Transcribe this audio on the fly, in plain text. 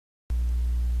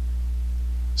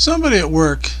Somebody at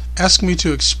work asked me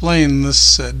to explain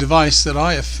this device that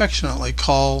I affectionately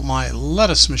call my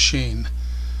lettuce machine.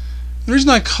 The reason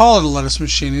I call it a lettuce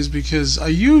machine is because I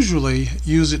usually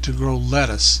use it to grow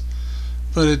lettuce,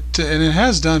 but it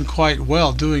has done quite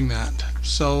well doing that.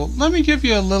 So let me give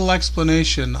you a little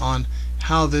explanation on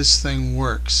how this thing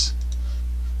works.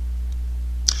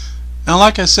 Now,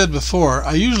 like I said before,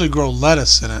 I usually grow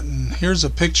lettuce in it, and here's a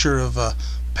picture of a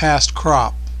past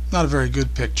crop. Not a very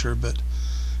good picture, but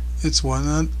it's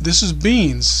one. This is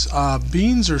beans.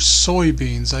 Beans or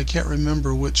soybeans, I can't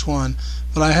remember which one,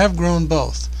 but I have grown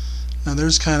both. Now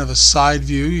there's kind of a side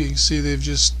view. You can see they've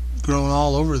just grown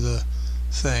all over the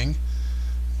thing.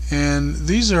 And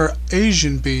these are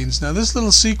Asian beans. Now this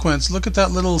little sequence, look at that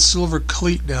little silver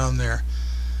cleat down there.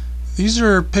 These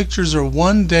pictures are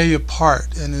 1 day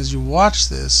apart, and as you watch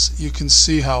this you can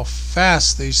see how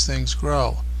fast these things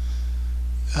grow.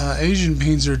 Asian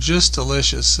beans are just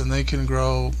delicious, and they can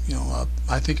grow,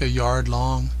 I think a yard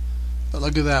long. But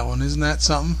look at that one. Isn't that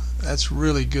something? That's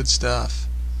really good stuff.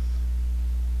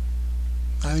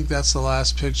 I think that's the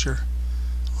last picture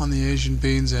on the Asian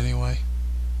beans anyway.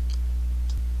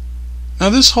 Now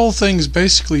this whole thing is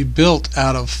basically built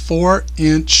out of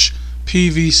 4-inch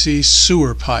PVC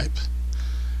sewer pipe,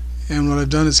 and what I've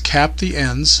done is cap the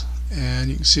ends, and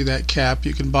you can see that cap.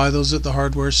 You can buy those at the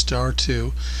hardware store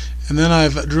too. And then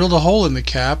I've drilled a hole in the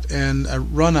cap and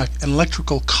run an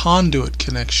electrical conduit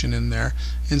connection in there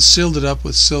and sealed it up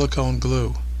with silicone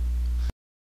glue.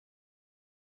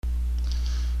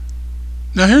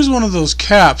 Now here's one of those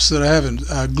caps that I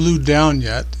haven't glued down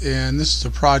yet, and this is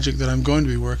a project that I'm going to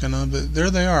be working on, but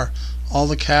there they are, all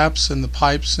the caps and the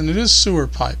pipes, and it is sewer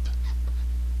pipe.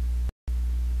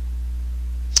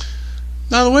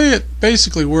 Now the way it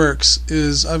basically works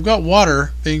is I've got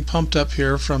water being pumped up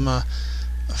here from a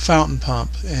fountain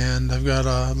pump, and I've got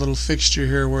a little fixture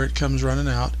here where it comes running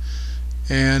out,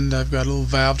 and I've got a little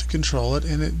valve to control it,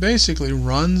 and it basically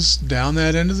runs down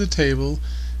that end of the table,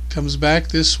 comes back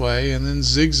this way, and then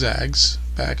zigzags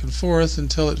back and forth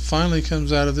until it finally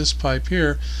comes out of this pipe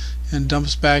here and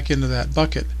dumps back into that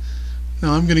bucket.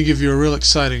 Now I'm going to give you a real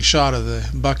exciting shot of the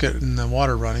bucket and the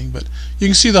water running, but you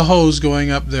can see the hose going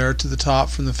up there to the top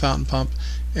from the fountain pump,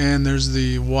 and there's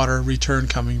the water return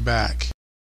coming back.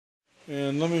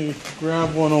 And let me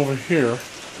grab one over here.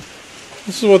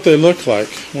 This is what they look like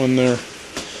when they're...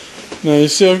 Now you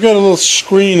see I've got a little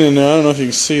screen in there. I don't know if you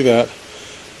can see that.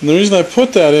 And the reason I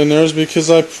put that in there is because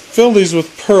I fill these with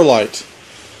perlite.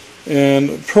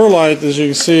 And perlite, as you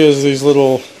can see, is these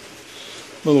little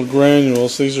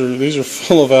granules. These are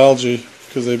full of algae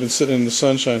because they've been sitting in the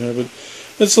sunshine here. But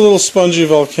it's a little spongy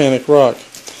volcanic rock.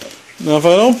 Now if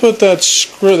I don't put that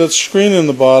screen in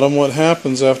the bottom, what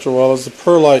happens after a while is the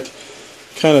perlite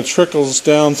kind of trickles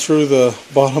down through the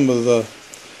bottom of the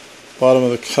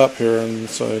cup here, and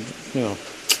so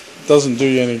it doesn't do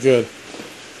you any good.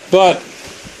 But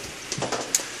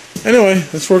anyway,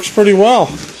 this works pretty well.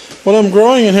 What I'm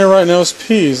growing in here right now is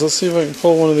peas. Let's see if I can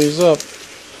pull one of these up.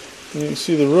 And you can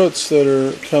see the roots that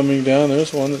are coming down.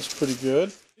 There's one that's pretty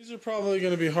good. These are probably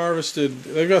going to be harvested.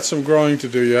 They've got some growing to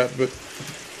do yet, but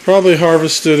probably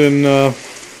harvested in I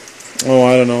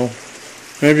don't know,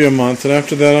 maybe a month, and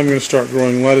after that I'm going to start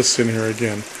growing lettuce in here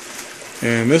again.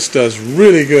 And this does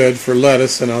really good for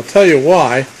lettuce, and I'll tell you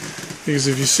why. Because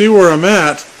if you see where I'm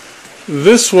at,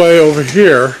 this way over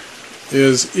here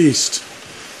is east.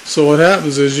 So what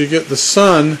happens is you get the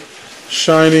sun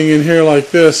shining in here like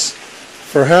this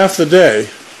for half the day,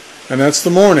 and that's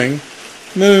the morning,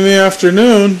 and then in the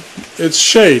afternoon it's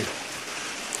shade.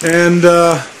 And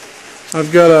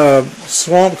I've got a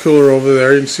swamp cooler over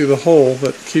there. You can see the hole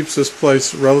that keeps this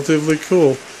place relatively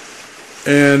cool.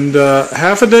 And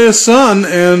half a day of sun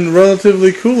and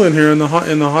relatively cool in here in the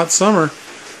hot summer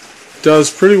does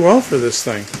pretty well for this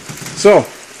thing. So,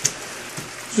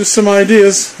 just some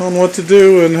ideas on what to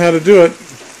do and how to do it.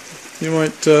 You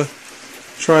might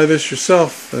try this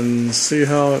yourself and see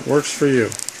how it works for you.